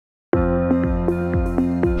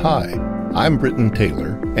Hi, I'm Britton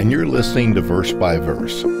Taylor, and you're listening to Verse by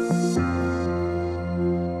Verse.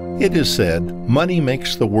 It is said, money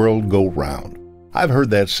makes the world go round. I've heard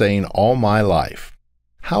that saying all my life.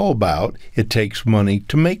 How about it takes money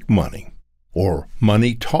to make money? Or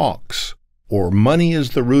money talks? Or money is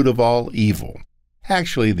the root of all evil?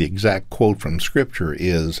 Actually, the exact quote from Scripture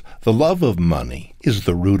is, the love of money is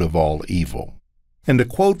the root of all evil. And a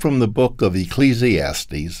quote from the book of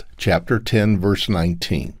Ecclesiastes, chapter 10, verse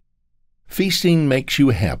 19. Feasting makes you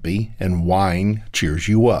happy, and wine cheers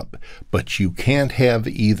you up, but you can't have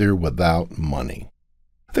either without money.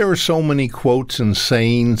 There are so many quotes and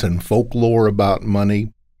sayings and folklore about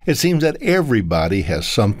money. It seems that everybody has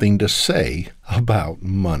something to say about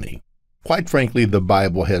money. Quite frankly, the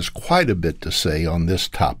Bible has quite a bit to say on this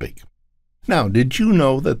topic. Now, did you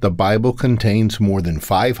know that the Bible contains more than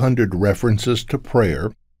 500 references to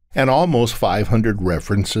prayer and almost 500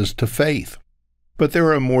 references to faith? But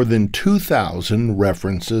there are more than 2,000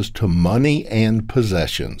 references to money and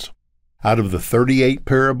possessions. Out of the 38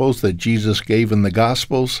 parables that Jesus gave in the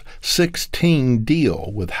Gospels, 16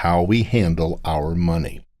 deal with how we handle our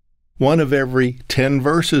money. One of every 10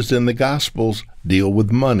 verses in the Gospels deal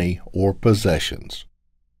with money or possessions.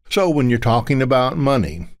 So when you're talking about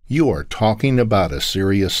money, you are talking about a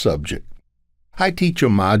serious subject. I teach a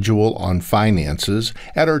module on finances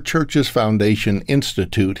at our church's Foundation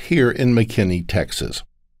Institute here in McKinney, Texas.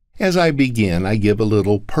 As I begin, I give a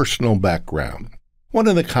little personal background. One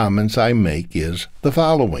of the comments I make is the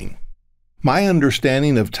following. My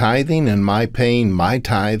understanding of tithing and my paying my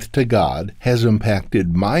tithe to God has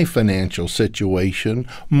impacted my financial situation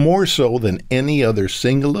more so than any other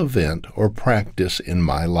single event or practice in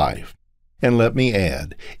my life. And let me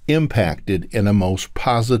add, impacted in a most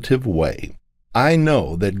positive way. I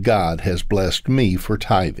know that God has blessed me for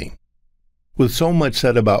tithing. With so much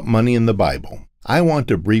said about money in the Bible, I want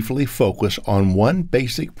to briefly focus on one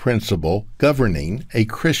basic principle governing a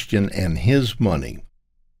Christian and his money.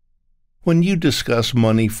 When you discuss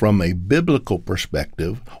money from a biblical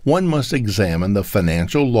perspective, one must examine the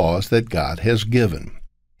financial laws that God has given.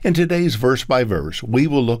 In today's verse by verse, we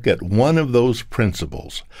will look at one of those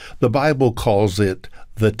principles. The Bible calls it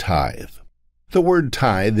the tithe. The word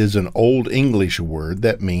tithe is an Old English word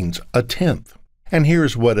that means a tenth. And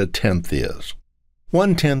here's what a tenth is.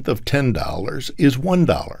 1/10 of $10 is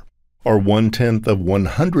 $1, or 1/10 of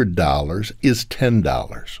 $100 is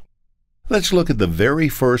 $10. Let's look at the very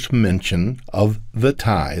first mention of the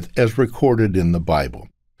tithe as recorded in the Bible.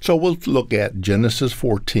 So we'll look at Genesis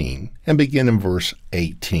 14 and begin in verse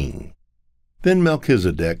 18. Then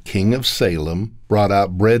Melchizedek, king of Salem, brought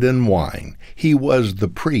out bread and wine. He was the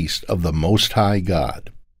priest of the Most High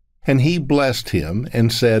God. And he blessed him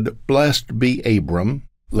and said, Blessed be Abram,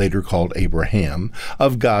 later called Abraham,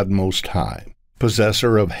 of God Most High,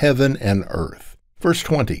 possessor of heaven and earth. Verse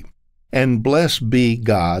 20. And blessed be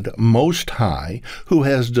God Most High, who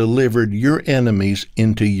has delivered your enemies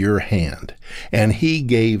into your hand, and he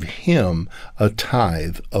gave him a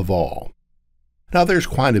tithe of all. Now there's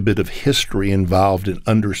quite a bit of history involved in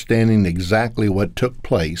understanding exactly what took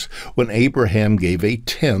place when Abraham gave a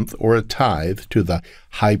tenth or a tithe to the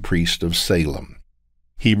high priest of Salem.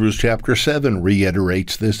 Hebrews chapter 7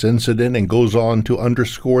 reiterates this incident and goes on to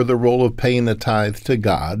underscore the role of paying a tithe to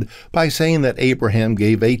God by saying that Abraham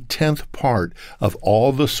gave a tenth part of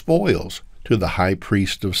all the spoils to the high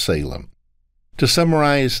priest of Salem. To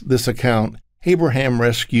summarize this account, Abraham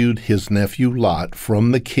rescued his nephew Lot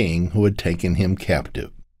from the king who had taken him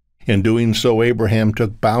captive. In doing so, Abraham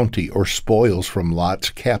took bounty or spoils from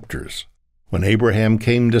Lot's captors. When Abraham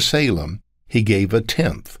came to Salem, he gave a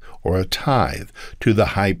tenth, or a tithe, to the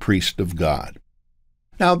high priest of God.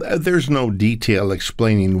 Now, there's no detail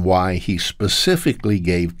explaining why he specifically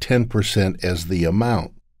gave 10% as the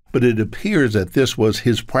amount, but it appears that this was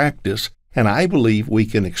his practice, and I believe we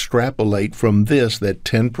can extrapolate from this that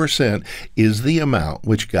 10% is the amount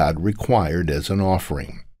which God required as an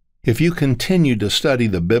offering. If you continue to study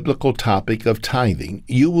the biblical topic of tithing,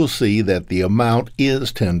 you will see that the amount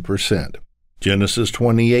is 10%. Genesis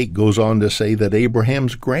 28 goes on to say that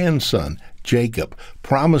Abraham's grandson, Jacob,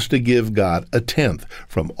 promised to give God a tenth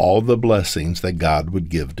from all the blessings that God would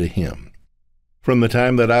give to him. From the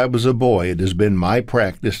time that I was a boy, it has been my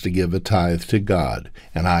practice to give a tithe to God,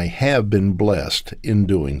 and I have been blessed in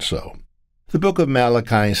doing so. The book of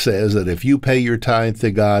Malachi says that if you pay your tithe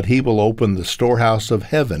to God, he will open the storehouse of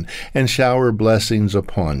heaven and shower blessings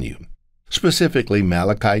upon you. Specifically,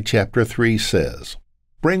 Malachi chapter 3 says,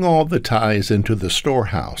 Bring all the tithes into the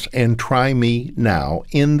storehouse, and try me now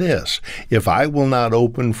in this, if I will not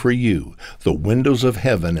open for you the windows of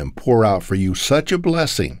heaven and pour out for you such a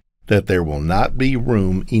blessing that there will not be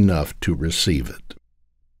room enough to receive it.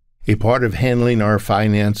 A part of handling our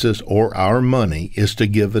finances or our money is to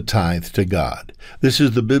give a tithe to God. This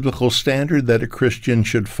is the biblical standard that a Christian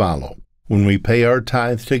should follow. When we pay our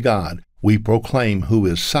tithe to God, we proclaim who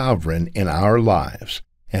is sovereign in our lives,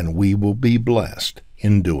 and we will be blessed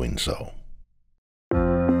in doing so.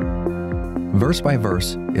 Verse by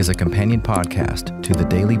Verse is a companion podcast to the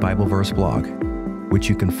Daily Bible Verse blog, which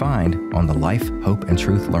you can find on the Life, Hope, and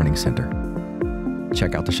Truth Learning Center.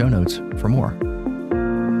 Check out the show notes for more.